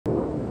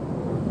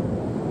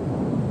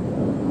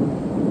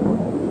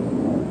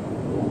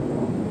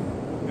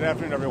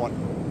afternoon,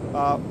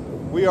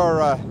 everyone. We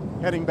are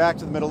heading back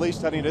to the Middle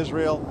East, heading to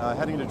Israel,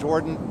 heading to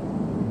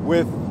Jordan,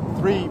 with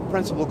three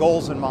principal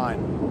goals in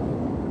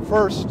mind.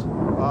 First,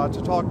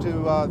 to talk to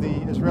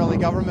the Israeli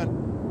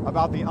government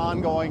about the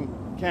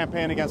ongoing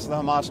campaign against the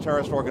Hamas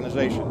terrorist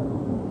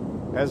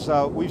organization. As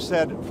we've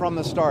said from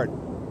the start,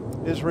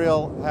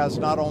 Israel has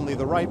not only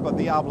the right but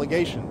the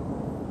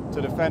obligation to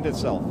defend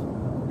itself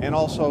and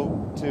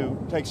also to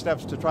take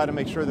steps to try to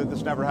make sure that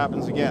this never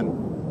happens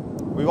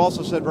again. We've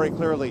also said very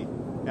clearly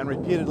and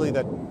repeatedly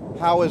that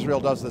how Israel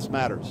does this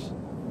matters.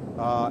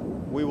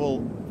 We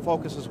will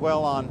focus as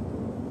well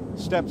on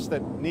steps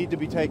that need to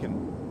be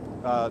taken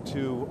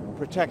to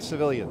protect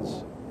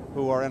civilians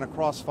who are in a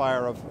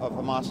crossfire of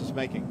Hamas's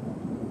making.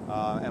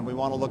 And we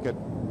want to look at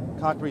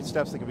concrete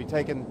steps that can be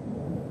taken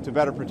to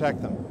better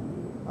protect them.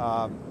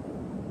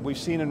 We've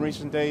seen in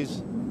recent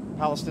days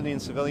Palestinian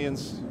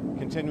civilians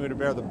continue to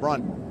bear the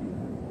brunt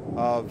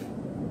of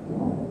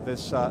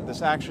this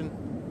action,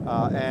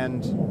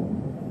 and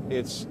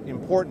it's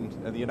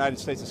important that the United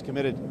States is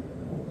committed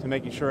to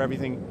making sure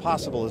everything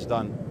possible is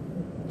done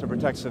to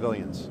protect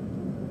civilians.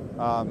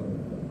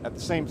 At the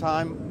same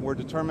time, we're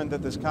determined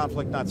that this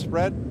conflict not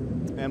spread,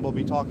 and we'll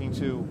be talking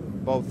to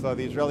both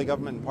the Israeli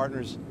government and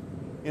partners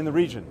in the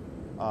region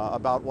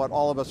about what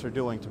all of us are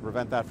doing to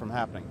prevent that from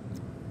happening.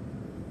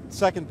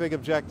 Second big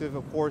objective,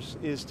 of course,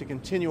 is to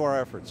continue our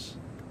efforts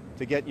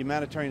to get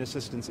humanitarian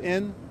assistance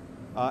in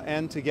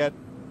and to get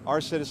our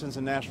citizens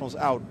and nationals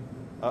out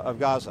of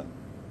Gaza.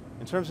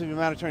 In terms of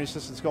humanitarian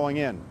assistance going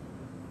in,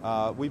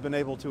 we've been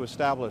able to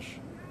establish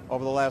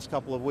over the last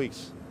couple of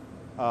weeks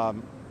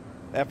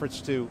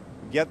efforts to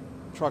get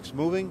trucks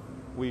moving.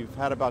 We've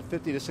had about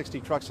 50 to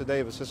 60 trucks a day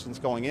of assistance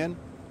going in.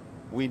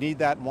 We need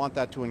that and want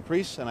that to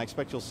increase, and I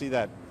expect you'll see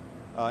that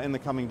in the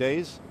coming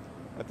days.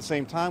 At the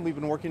same time, we've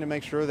been working to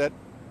make sure that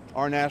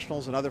our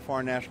nationals and other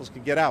foreign nationals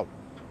can get out.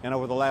 And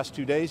over the last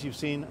 2 days, you've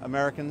seen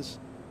Americans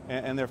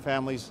and their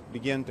families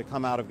begin to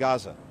come out of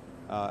Gaza.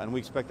 And we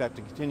expect that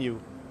to continue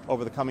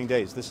over the coming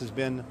days. This has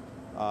been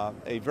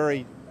a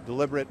very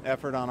deliberate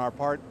effort on our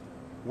part,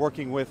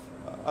 working with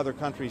other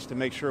countries to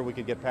make sure we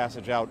could get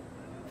passage out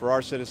for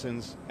our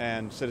citizens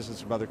and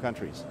citizens from other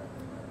countries.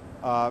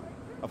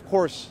 Of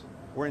course,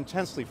 we're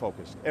intensely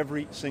focused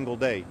every single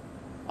day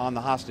on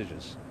the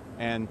hostages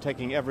and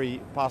taking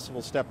every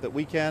possible step that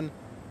we can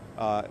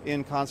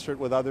in concert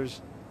with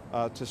others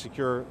to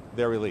secure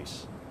their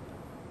release.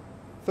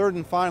 Third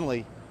and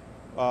finally,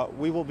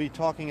 we will be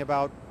talking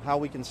about how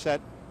we can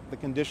set the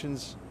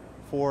conditions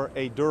for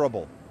a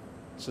durable,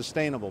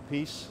 sustainable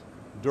peace,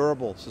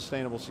 durable,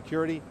 sustainable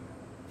security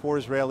for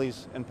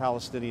Israelis and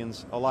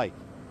Palestinians alike.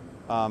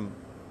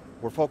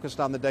 We're focused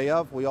on the day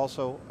of. We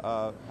also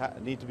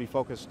need to be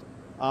focused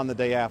on the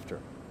day after.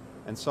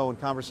 And so in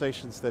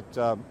conversations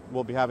that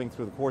we'll be having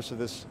through the course of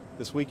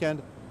this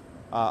weekend,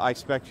 I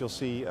expect you'll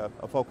see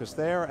a focus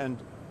there, and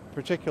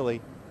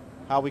particularly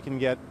how we can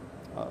get,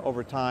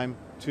 over time,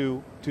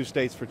 to two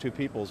states for two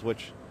peoples,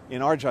 which,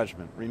 in our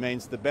judgment,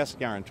 remains the best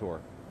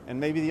guarantor, and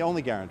maybe the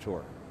only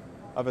guarantor,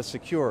 of a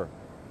secure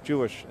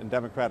Jewish and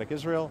democratic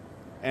Israel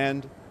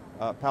and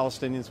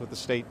Palestinians with the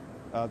state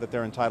that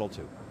they're entitled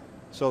to.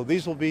 So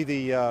these will be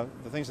the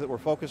things that we're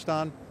focused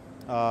on.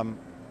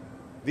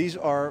 These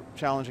are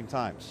challenging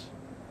times.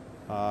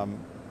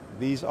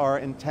 These are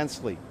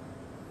intensely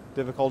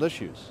difficult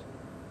issues.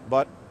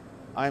 But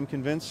I am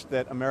convinced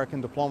that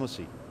American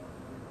diplomacy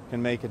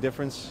can make a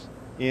difference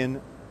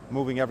in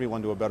moving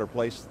everyone to a better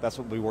place. That's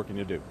what we'll be working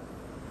to do.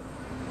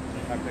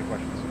 I have to take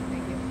questions.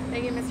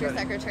 Thank you, Mr.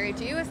 Secretary.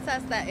 Do you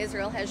assess that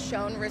Israel has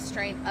shown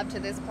restraint up to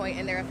this point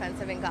in their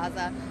offensive in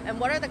Gaza? And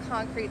what are the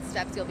concrete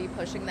steps you'll be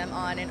pushing them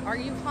on? And are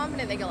you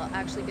confident that you'll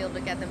actually be able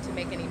to get them to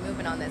make any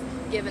movement on this,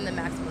 given the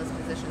maximalist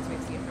positions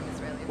we've seen from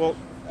Israelis? Well,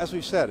 as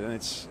we've said, and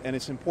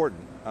it's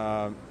important,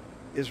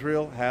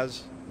 Israel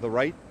has the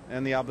right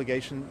and the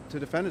obligation to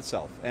defend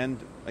itself, and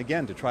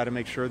again, to try to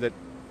make sure that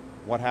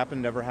what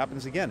happened never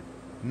happens again.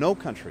 No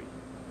country,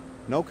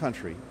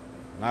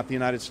 not the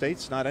United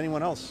States, not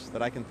anyone else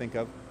that I can think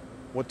of,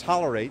 would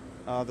tolerate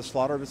the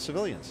slaughter of its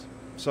civilians.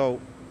 So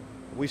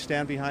we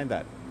stand behind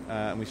that,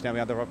 and we stand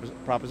behind the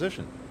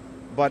proposition.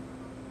 But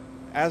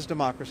as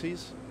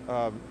democracies,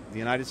 the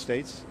United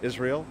States,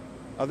 Israel,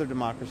 other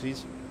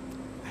democracies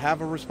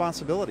have a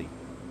responsibility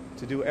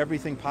to do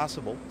everything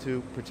possible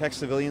to protect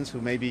civilians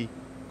who may be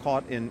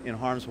caught in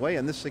harm's way.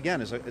 And this,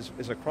 again,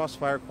 is a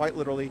crossfire, quite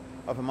literally,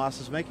 of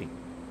Hamas's making.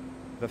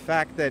 The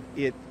fact that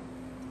it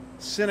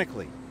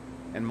cynically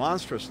and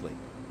monstrously,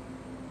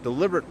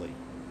 deliberately,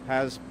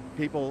 has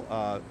people,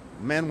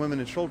 men, women,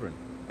 and children,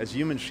 as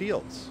human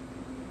shields,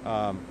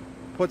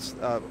 puts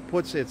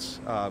its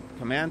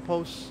command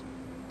posts,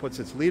 puts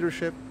its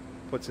leadership,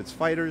 puts its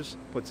fighters,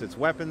 puts its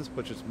weapons,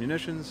 puts its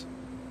munitions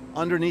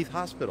underneath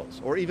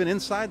hospitals or even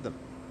inside them,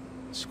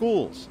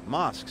 schools,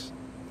 mosques,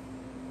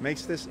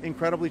 makes this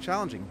incredibly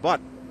challenging. But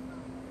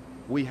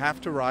we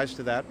have to rise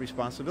to that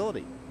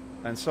responsibility.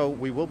 And so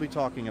we will be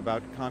talking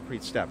about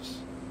concrete steps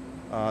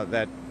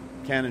that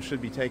can and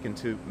should be taken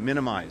to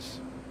minimize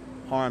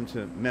harm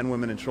to men,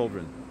 women, and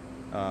children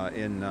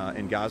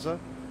in Gaza.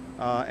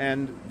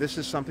 and this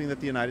is something that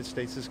the United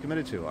States is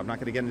committed to. I'm not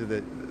going to get into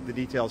the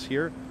details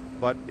here,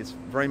 but it's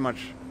very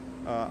much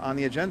on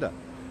the agenda.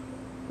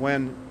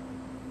 When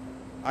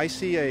I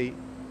see a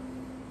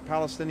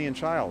Palestinian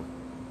child,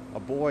 a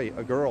boy,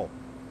 a girl,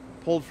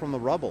 pulled from the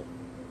rubble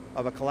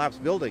of a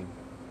collapsed building,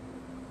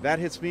 that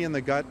hits me in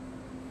the gut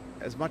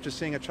as much as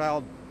seeing a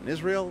child in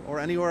Israel or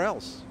anywhere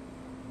else.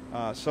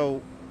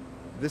 So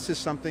this is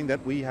something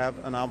that we have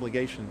an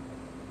obligation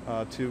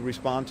to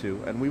respond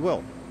to, and we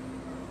will.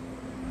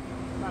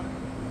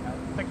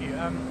 Thank you.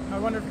 I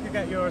wonder if we could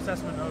get your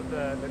assessment of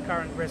the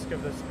current risk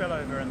of the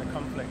spillover in the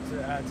conflict.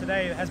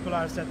 Today,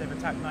 Hezbollah has said they've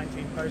attacked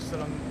 19 posts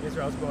along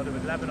Israel's border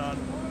with Lebanon.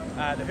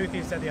 The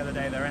Houthis said the other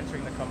day they're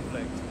entering the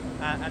conflict.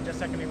 And just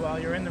secondly, while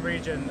you're in the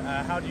region,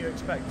 how do you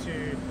expect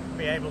to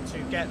be able to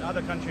get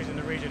other countries in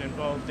the region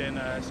involved in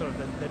sort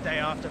of the day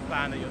after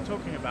plan that you're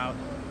talking about,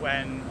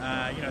 when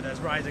there's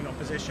rising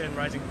opposition,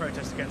 rising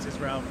protests against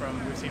Israel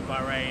from, we've seen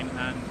Bahrain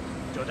and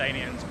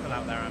Jordanians pull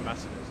out their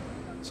ambassadors?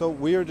 So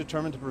we are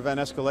determined to prevent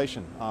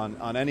escalation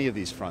on any of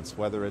these fronts,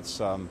 whether it's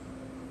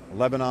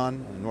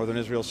Lebanon, northern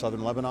Israel,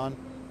 southern Lebanon,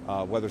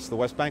 whether it's the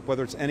West Bank,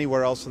 whether it's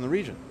anywhere else in the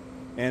region.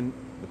 And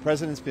the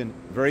President's been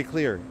very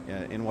clear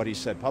in what he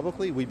said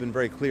publicly. We've been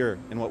very clear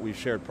in what we've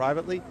shared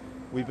privately.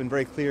 We've been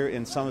very clear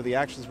in some of the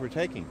actions we're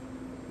taking,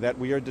 that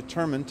we are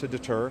determined to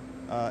deter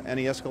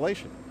any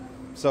escalation.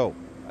 So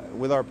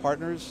with our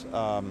partners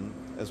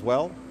as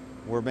well,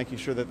 we're making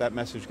sure that that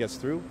message gets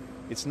through.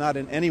 It's not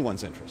in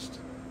anyone's interest,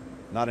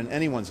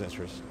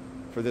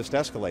 for this to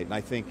escalate. And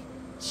I think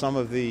some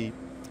of the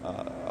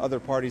other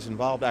parties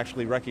involved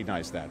actually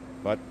recognize that.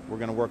 But we're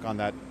going to work on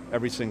that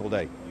every single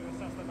day. You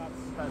assess that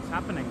that's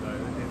happening, though,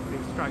 if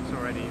these strikes are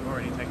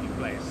already taking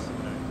place?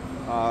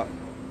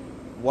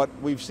 What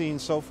we've seen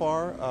so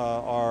far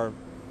are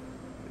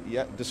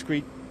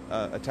discrete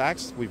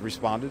attacks. We've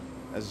responded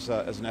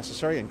as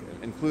necessary,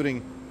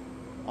 including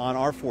on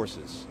our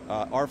forces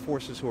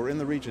who are in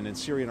the region, in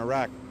Syria and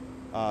Iraq,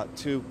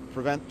 to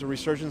prevent the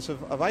resurgence of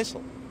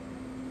ISIL,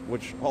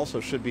 which also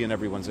should be in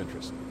everyone's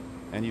interest.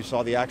 And you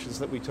saw the actions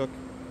that we took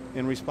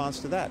in response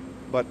to that.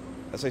 But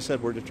as I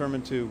said, we're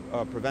determined to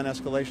prevent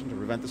escalation, to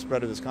prevent the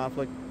spread of this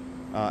conflict,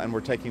 and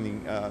we're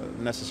taking the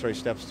necessary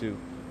steps to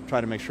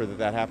try to make sure that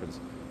that happens.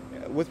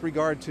 With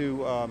regard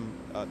to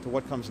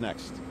what comes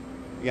next,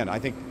 again, I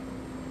think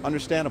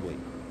understandably,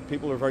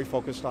 people are very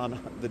focused on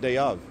the day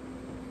of,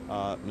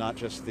 not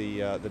just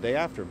the day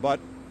after. But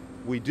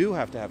we do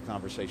have to have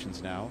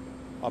conversations now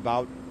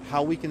about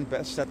how we can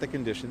best set the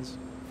conditions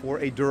for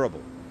a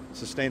durable,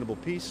 sustainable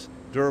peace,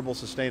 durable,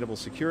 sustainable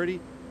security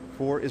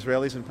for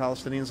Israelis and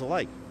Palestinians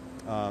alike.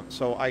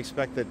 So I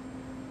expect that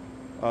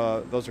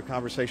those are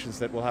conversations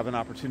that we'll have an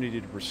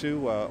opportunity to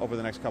pursue over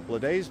the next couple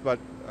of days. But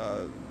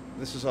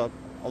this is a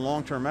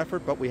long-term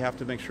effort, but we have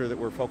to make sure that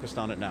we're focused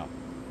on it now.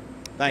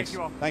 Thanks. Thank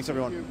you all. Thanks,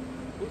 everyone.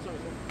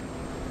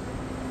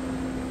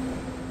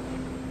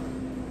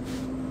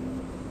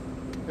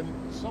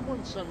 Can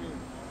someone send me...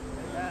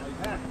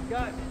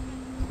 Got